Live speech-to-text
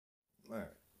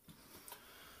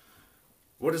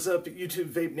What is up, YouTube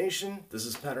Vape Nation? This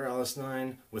is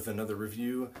PatterAlice9 with another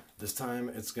review. This time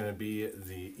it's going to be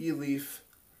the Eleaf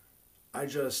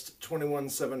iJust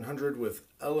 21700 with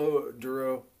Ello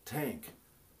Duro Tank.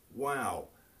 Wow,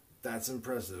 that's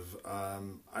impressive.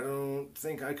 I don't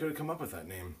think I could have come up with that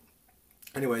name.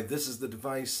 Anyway, this is the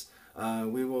device.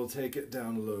 We will take it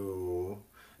down low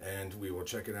and we will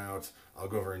check it out. I'll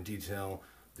go over in detail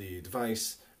the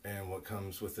device and what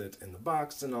comes with it in the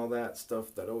box and all that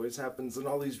stuff that always happens in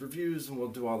all these reviews, and we'll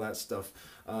do all that stuff.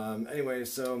 Anyway,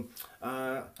 so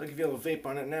I'll give you a little vape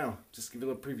on it now. Just give you a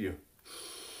little preview.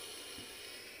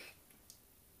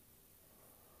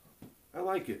 I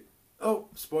like it. Oh,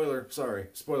 spoiler, sorry.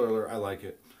 Spoiler alert, I like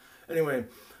it. Anyway,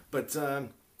 but I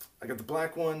got the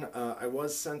black one. I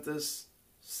was sent this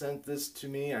to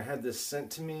me. I had this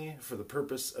sent to me for the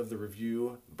purpose of the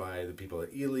review by the people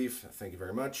at Eleaf. Thank you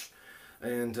very much.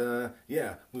 And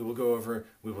yeah, we will go over,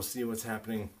 we will see what's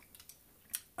happening.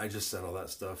 I just said all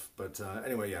that stuff. But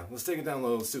anyway, yeah, let's take it down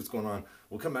low, let's see what's going on.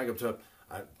 We'll come back up top.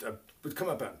 We'll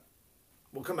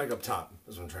come back up top,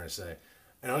 is what I'm trying to say.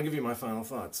 And I'll give you my final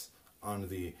thoughts on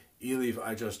the Eleaf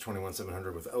iJust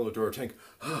 21700 with Ello Duro Tank.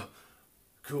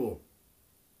 Cool.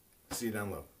 See you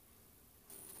down low.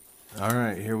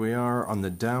 Alright, here we are on the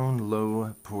down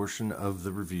low portion of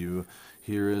the review.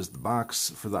 Here is the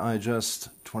box for the iJust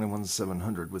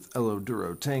 21700 with Ello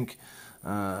Duro Tank.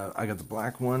 I got the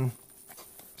black one.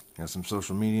 Got some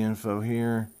social media info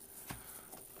here.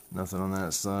 Nothing on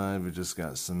that side. We just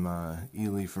got some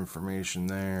Eleaf information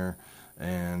there.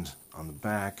 And on the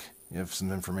back, you have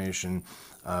some information,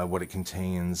 what it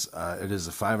contains. It is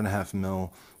a 5.5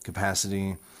 mil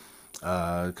capacity.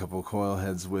 A couple of coil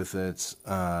heads with it.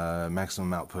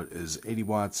 Maximum output is 80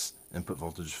 watts. Input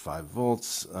voltage 5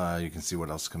 volts. You can see what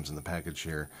else comes in the package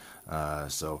here.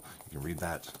 So you can read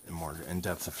that in more in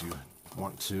depth if you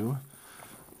want to.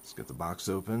 Let's get the box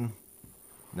open.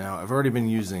 Now I've already been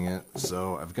using it,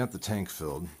 so I've got the tank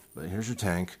filled. But here's your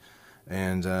tank,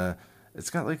 and it's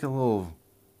got like a little,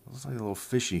 looks like a little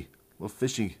fishy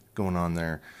going on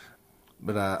there.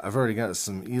 But I've already got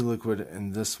some e-liquid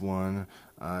in this one.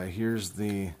 Here's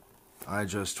the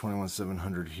iJust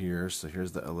 21700 here. So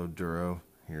here's the Ello Duro.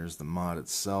 Here's the mod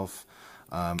itself.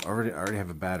 I already have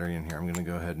a battery in here. I'm going to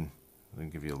go ahead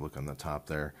and give you a look on the top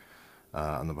there.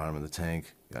 On the bottom of the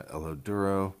tank, got Ello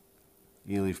Duro,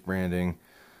 Eleaf branding.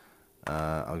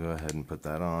 I'll go ahead and put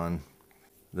that on.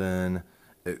 Then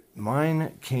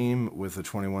mine came with a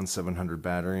 21700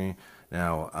 battery.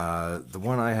 Now, the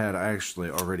one I had, I actually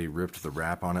already ripped the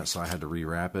wrap on it, so I had to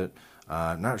rewrap it.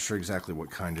 Not sure exactly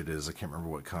what kind it is. I can't remember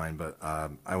what kind, but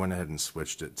I went ahead and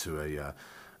switched it to a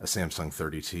Samsung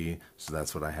 30T, so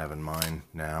that's what I have in mine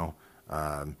now.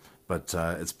 But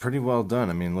it's pretty well done.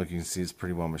 I mean, look, you can see it's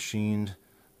pretty well machined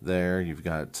there. You've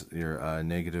got your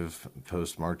negative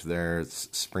post marked there. It's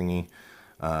springy.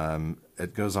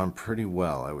 It goes on pretty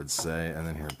well, I would say. And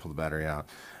then here, pull the battery out,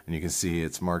 and you can see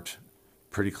it's marked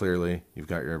pretty clearly. You've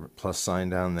got your plus sign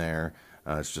down there.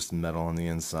 It's just metal on the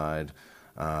inside.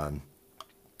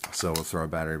 So we'll throw our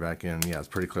battery back in. Yeah, it's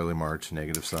pretty clearly marked,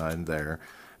 negative side there.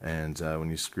 And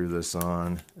when you screw this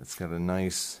on, it's got a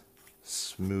nice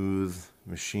smooth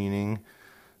machining,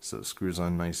 so it screws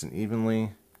on nice and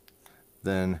evenly.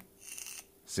 Then,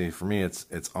 see, for me it's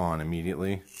on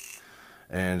immediately,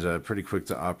 and pretty quick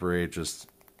to operate. Just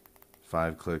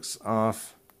 5 clicks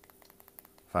off,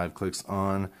 5 clicks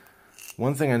on.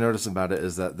 One thing I noticed about it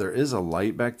is that there is a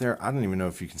light back there. I don't even know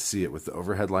if you can see it with the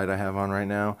overhead light I have on right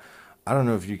now. I don't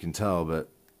know if you can tell, but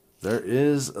there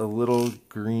is a little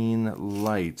green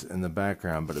light in the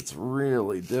background, but it's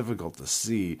really difficult to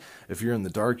see. If you're in the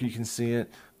dark, you can see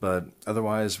it, but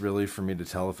otherwise, really, for me to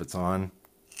tell if it's on,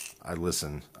 I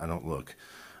listen. I don't look,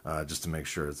 just to make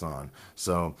sure it's on.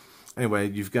 So,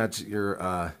 anyway, you've got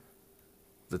your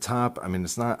the top. I mean,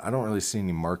 it's not. I don't really see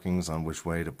any markings on which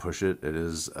way to push it. It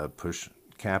is a push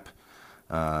cap.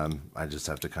 I just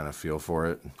have to kind of feel for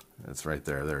it. It's right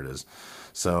there. There it is.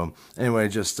 So anyway,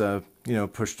 just you know,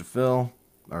 push to fill,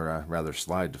 or rather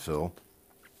slide to fill.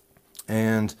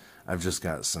 And I've just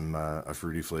got some a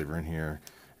fruity flavor in here,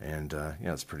 and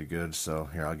yeah, it's pretty good. So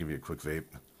here, I'll give you a quick vape.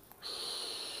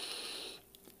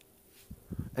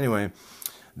 Anyway,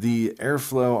 the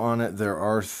airflow on it, there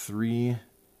are 3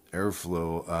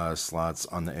 airflow slots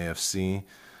on the AFC.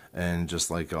 And just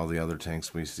like all the other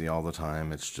tanks we see all the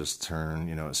time, it's just turn,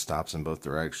 you know, it stops in both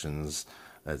directions.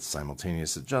 It's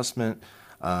simultaneous adjustment.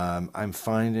 I'm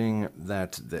finding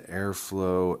that the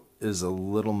airflow is a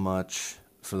little much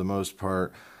for the most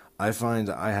part. I find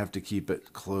I have to keep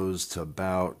it closed to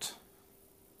about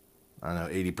I don't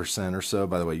know, 80% or so.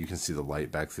 By the way, you can see the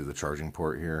light back through the charging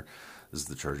port here. This is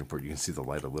the charging port. You can see the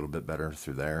light a little bit better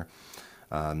through there.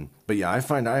 But yeah, I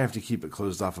find I have to keep it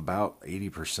closed off about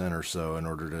 80% or so in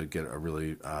order to get a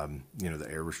really, the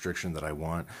air restriction that I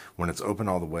want. When it's open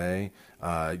all the way,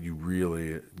 you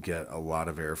really get a lot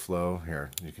of airflow.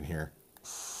 Here, you can hear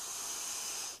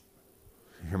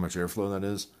how much airflow that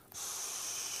is.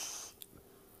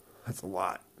 That's a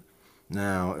lot.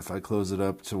 Now, if I close it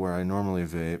up to where I normally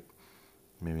vape,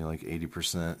 maybe like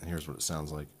 80%, here's what it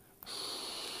sounds like.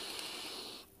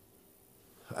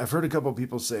 I've heard a couple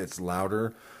people say it's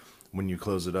louder when you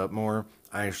close it up more.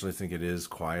 I actually think it is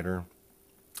quieter.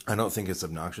 I don't think it's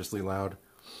obnoxiously loud.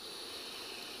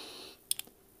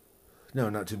 No,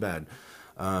 not too bad.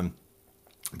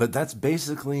 But that's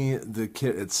basically the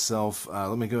kit itself.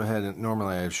 Let me go ahead and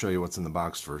normally I show you what's in the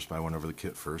box first, but I went over the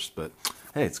kit first. But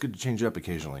hey, it's good to change it up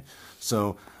occasionally.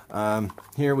 So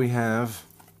here we have,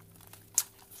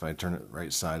 if I turn it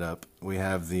right side up, we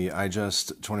have the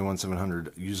iJust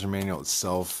 21700 user manual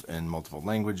itself in multiple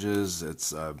languages.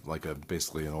 It's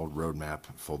basically an old roadmap,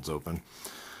 folds open.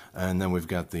 And then we've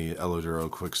got the Ello Duro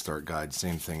quick start guide.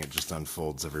 Same thing, it just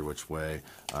unfolds every which way.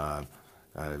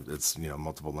 It's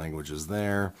multiple languages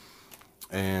there.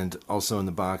 And also in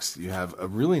the box, you have a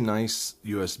really nice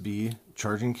USB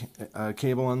charging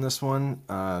cable on this one.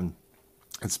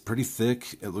 It's pretty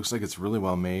thick. It looks like it's really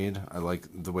well made. I like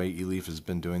the way Eleaf has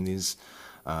been doing these.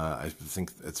 I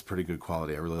think it's pretty good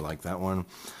quality. I really like that one.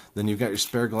 Then you've got your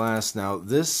spare glass. Now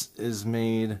this is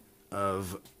made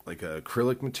of like a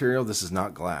acrylic material. This is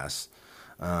not glass.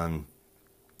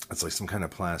 It's like some kind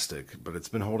of plastic, but it's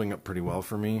been holding up pretty well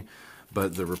for me.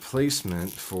 But the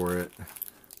replacement for it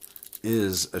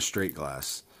is a straight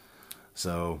glass.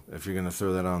 So if you're going to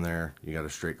throw that on there, you got a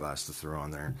straight glass to throw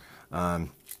on there.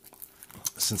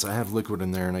 Since I have liquid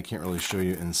in there and I can't really show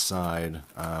you inside,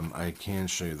 I can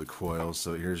show you the coils.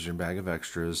 So here's your bag of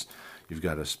extras. You've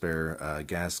got a spare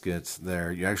gasket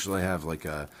there. You actually have like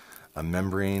a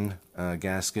membrane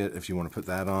gasket if you want to put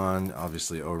that on.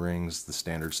 Obviously O-rings, the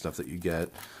standard stuff that you get.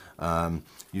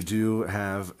 You do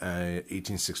have a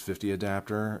 18650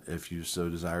 adapter. If you so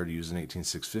desire to use an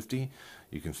 18650,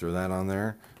 you can throw that on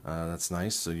there. That's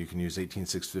nice. So you can use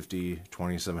 18650,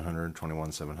 20700,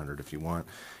 21700 if you want.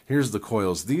 Here's the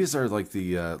coils. These are like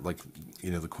the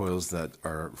the coils that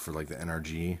are for like the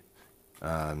NRG.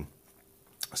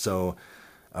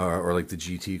 Or like the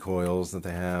GT coils that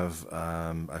they have,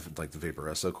 like the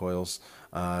Vaporesso coils.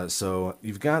 So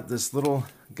you've got this little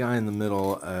guy in the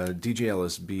middle. DJ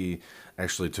LSB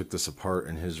actually took this apart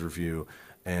in his review,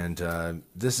 and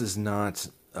this is not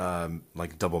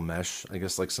like double mesh, I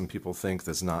guess, like some people think.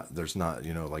 There's not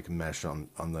like mesh on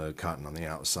the cotton on the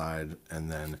outside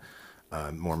and then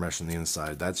more mesh on the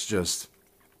inside. That's just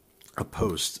a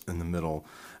post in the middle,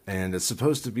 and it's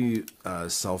supposed to be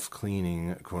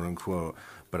self-cleaning, quote unquote.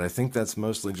 But I think that's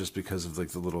mostly just because of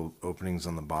like the little openings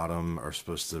on the bottom are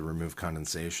supposed to remove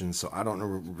condensation. So I don't know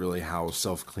really how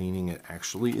self-cleaning it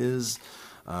actually is.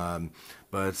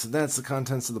 But that's the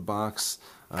contents of the box.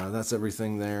 That's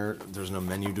everything there. There's no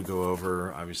menu to go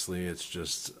over. Obviously, it's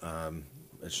just a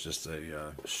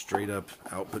straight up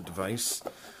output device.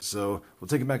 So we'll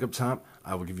take it back up top.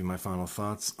 I will give you my final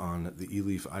thoughts on the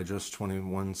Eleaf iJust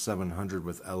 21700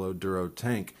 with Ello Duro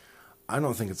Tank. I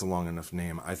don't think it's a long enough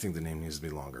name. I think the name needs to be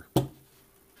longer.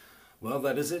 Well,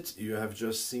 that is it. You have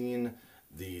just seen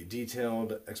the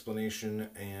detailed explanation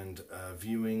and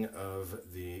viewing of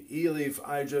the Eleaf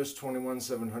iJust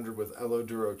 21700 with Ello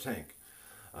Duro Tank.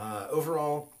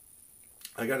 Overall,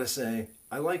 I gotta say,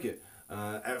 I like it.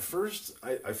 At first,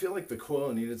 I feel like the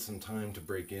coil needed some time to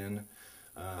break in.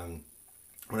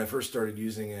 When I first started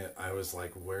using it, I was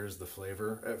like, where's the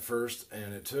flavor at first?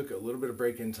 And it took a little bit of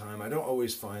break-in time. I don't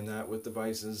always find that with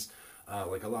devices.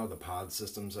 Like a lot of the pod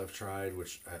systems I've tried,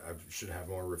 which I should have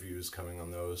more reviews coming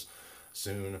on those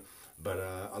soon. But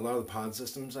a lot of the pod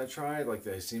systems I tried, like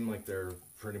they seem like they're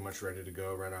pretty much ready to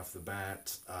go right off the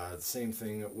bat. Same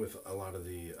thing with a lot of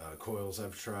the coils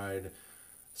I've tried.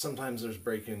 Sometimes there's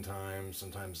break-in time,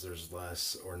 sometimes there's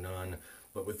less or none.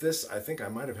 But with this, I think I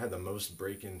might have had the most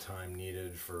break-in time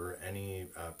needed for any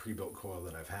pre-built coil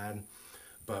that I've had.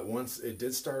 But once it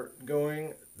did start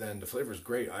going, then the flavor is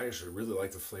great. I actually really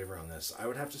like the flavor on this. I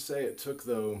would have to say it took,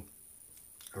 though,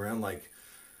 around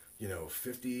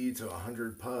 50 to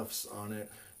 100 puffs on it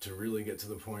to really get to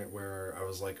the point where I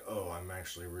was like, oh, I'm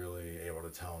actually really able to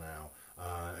tell now.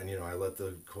 And I let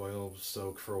the coil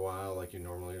soak for a while like you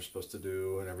normally are supposed to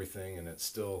do and everything, and it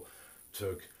still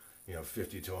took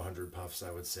 50 to 100 puffs,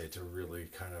 I would say, to really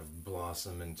kind of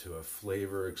blossom into a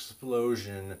flavor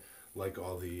explosion like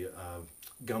all the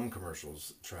gum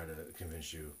commercials try to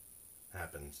convince you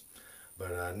happens.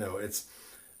 But no, it's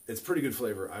pretty good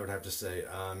flavor, I would have to say.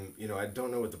 You know, I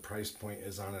don't know what the price point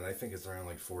is on it. I think it's around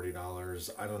like $40.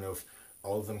 I don't know if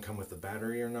all of them come with the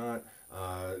battery or not.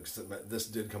 This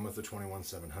did come with the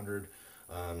 21700.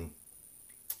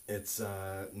 It's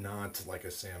not like a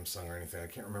Samsung or anything. I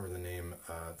can't remember the name.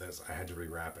 I had to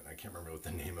rewrap it, and I can't remember what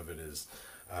the name of it is.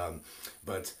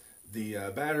 But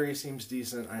the battery seems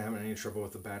decent. I haven't had any trouble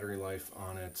with the battery life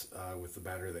on it, with the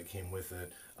battery that came with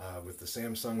it. With the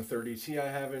Samsung 30T I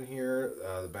have in here,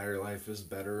 the battery life is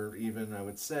better even, I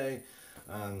would say.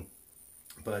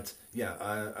 But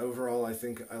yeah, overall I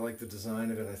think I like the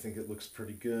design of it. I think it looks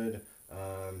pretty good.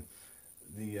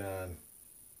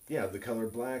 Yeah, the color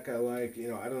black I like. You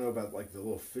know, I don't know about like the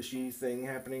little fishy thing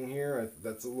happening here.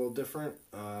 That's a little different.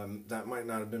 That might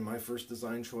not have been my first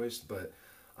design choice, but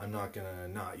I'm not gonna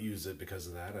not use it because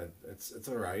of that. It's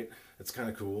all right. It's kind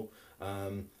of cool.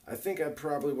 I think I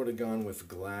probably would have gone with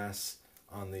glass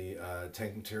on the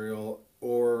tank material,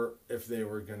 or if they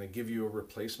were gonna give you a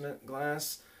replacement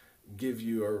glass, give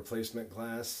you a replacement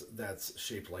glass that's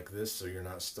shaped like this, so you're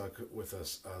not stuck with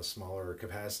a smaller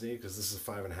capacity, because this is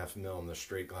 5.5 mil and the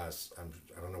straight glass,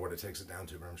 I don't know what it takes it down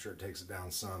to, but I'm sure it takes it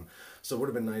down some. So it would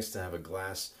have been nice to have a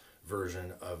glass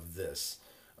version of this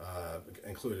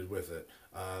included with it.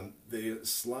 The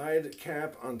slide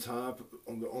cap on top,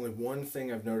 the only one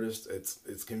thing I've noticed,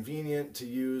 it's convenient to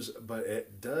use, but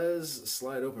it does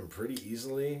slide open pretty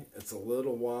easily. It's a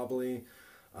little wobbly.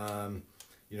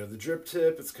 You know, the drip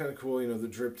tip, it's kind of cool. You know, the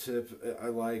drip tip I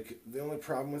like. The only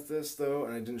problem with this, though,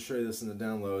 and I didn't show you this in the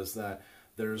down low, is that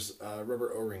there's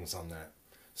rubber O-rings on that.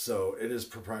 So it is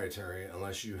proprietary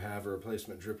unless you have a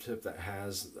replacement drip tip that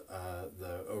has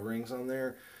the O-rings on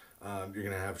there. You're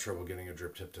going to have trouble getting a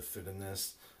drip tip to fit in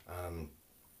this.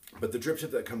 But the drip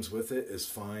tip that comes with it is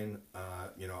fine.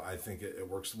 You know, I think it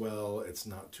works well. It's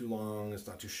not too long. It's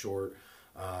not too short.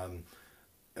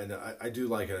 And I do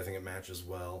like it. I think it matches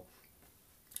well.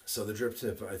 So the drip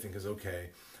tip I think is okay,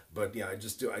 but yeah,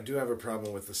 I do have a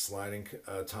problem with the sliding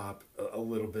top a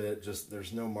little bit. Just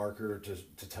there's no marker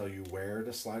to tell you where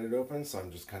to slide it open, so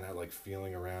I'm just kind of like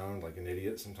feeling around like an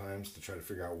idiot sometimes to try to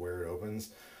figure out where it opens,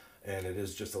 and it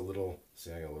is just a little.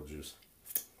 See, I got a little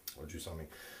juice on me,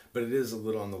 but it is a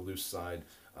little on the loose side.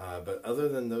 But other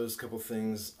than those couple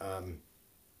things,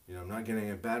 you know, I'm not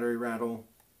getting a battery rattle.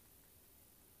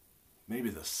 Maybe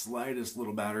the slightest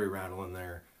little battery rattle in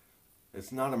there.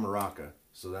 It's not a maraca,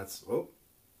 so that's, oh,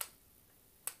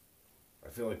 I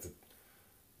feel like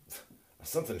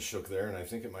something shook there, and I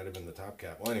think it might have been the top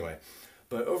cap. Well, anyway,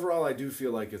 but overall, I do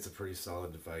feel like it's a pretty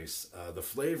solid device. The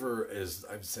flavor is,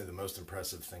 I would say, the most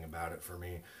impressive thing about it for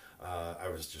me. I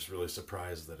was just really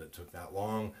surprised that it took that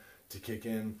long to kick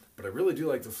in, but I really do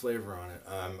like the flavor on it.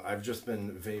 I've just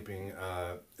been vaping,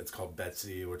 it's called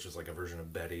Betsy, which is like a version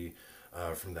of Betty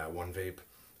from that one vape.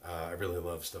 I really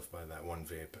love stuff by that one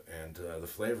vape, and the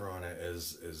flavor on it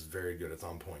is very good. It's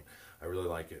on point. I really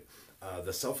like it.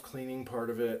 The self-cleaning part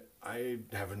of it, I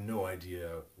have no idea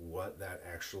what that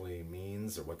actually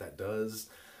means or what that does.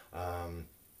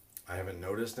 I haven't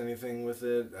noticed anything with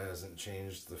it. It hasn't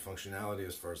changed the functionality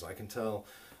as far as I can tell.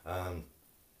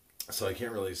 So I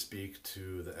can't really speak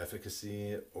to the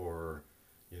efficacy or,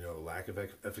 you know, lack of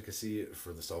efficacy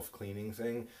for the self-cleaning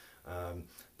thing.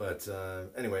 But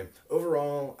anyway,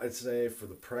 overall, I'd say for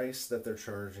the price that they're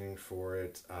charging for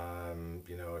it,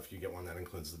 you know, if you get one that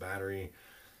includes the battery,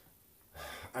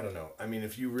 I don't know. I mean,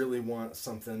 if you really want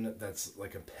something that's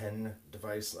like a pen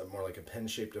device, more like a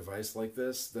pen-shaped device like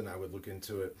this, then I would look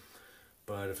into it.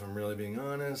 But if I'm really being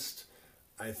honest,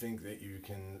 I think that you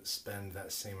can spend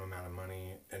that same amount of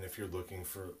money, and if you're looking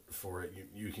for it,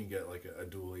 you can get like a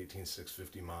dual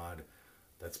 18650 mod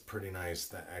that's pretty nice,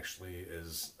 that actually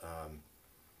is,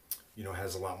 you know,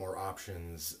 has a lot more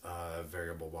options,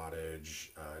 variable wattage,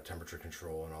 temperature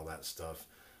control, and all that stuff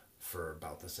for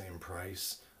about the same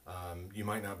price. You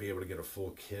might not be able to get a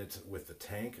full kit with the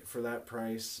tank for that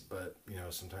price, but, you know,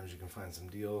 sometimes you can find some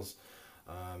deals.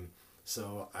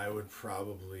 So I would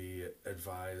probably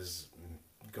advise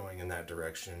going in that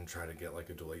direction, try to get like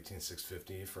a dual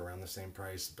 18650 for around the same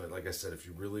price. But like I said, if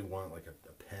you really want like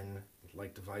a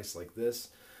pen-like device like this,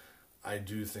 I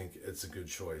do think it's a good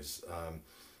choice.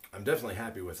 I'm definitely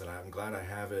happy with it. I'm glad I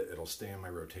have it. It'll stay in my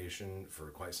rotation for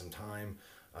quite some time.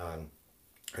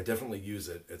 I definitely use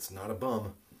it. It's not a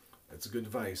bum. It's a good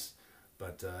device.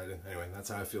 But anyway, that's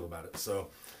how I feel about it. So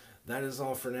that is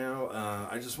all for now.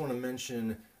 I just want to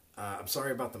mention, I'm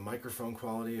sorry about the microphone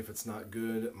quality if it's not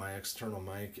good. My external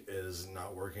mic is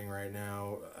not working right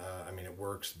now. I mean, it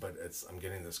works, but I'm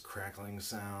getting this crackling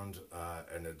sound,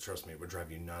 and trust me, it would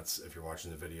drive you nuts if you're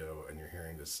watching the video and you're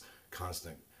hearing this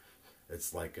constant.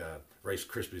 It's like Rice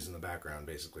Krispies in the background,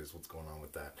 basically, is what's going on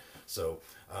with that. So,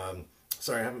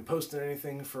 sorry, I haven't posted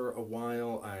anything for a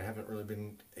while. I haven't really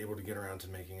been able to get around to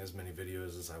making as many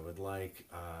videos as I would like.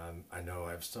 I know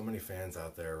I have so many fans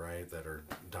out there, right, that are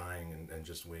dying and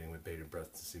just waiting with bated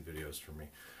breath to see videos from me.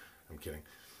 I'm kidding.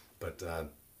 But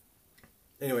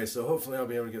anyway, so hopefully I'll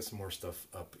be able to get some more stuff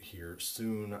up here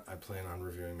soon. I plan on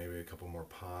reviewing maybe a couple more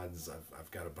pods.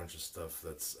 I've got a bunch of stuff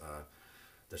that's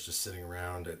just sitting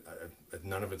around.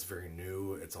 None of it's very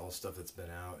new. It's all stuff that's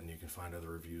been out, and you can find other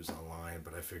reviews online.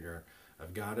 But I figure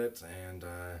I've got it, and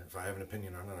if I have an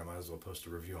opinion on it, I might as well post a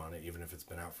review on it, even if it's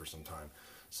been out for some time.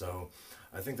 So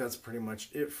I think that's pretty much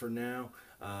it for now.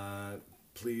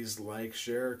 Please like,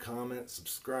 share, comment,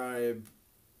 subscribe,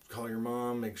 call your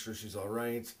mom, make sure she's all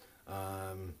right.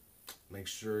 Make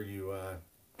sure you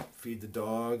feed the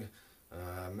dog.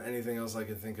 Anything else I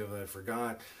can think of that I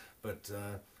forgot, but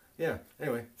yeah.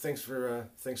 Anyway, thanks for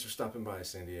stopping by,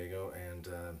 San Diego, and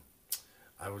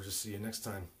I will just see you next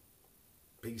time.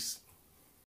 Peace.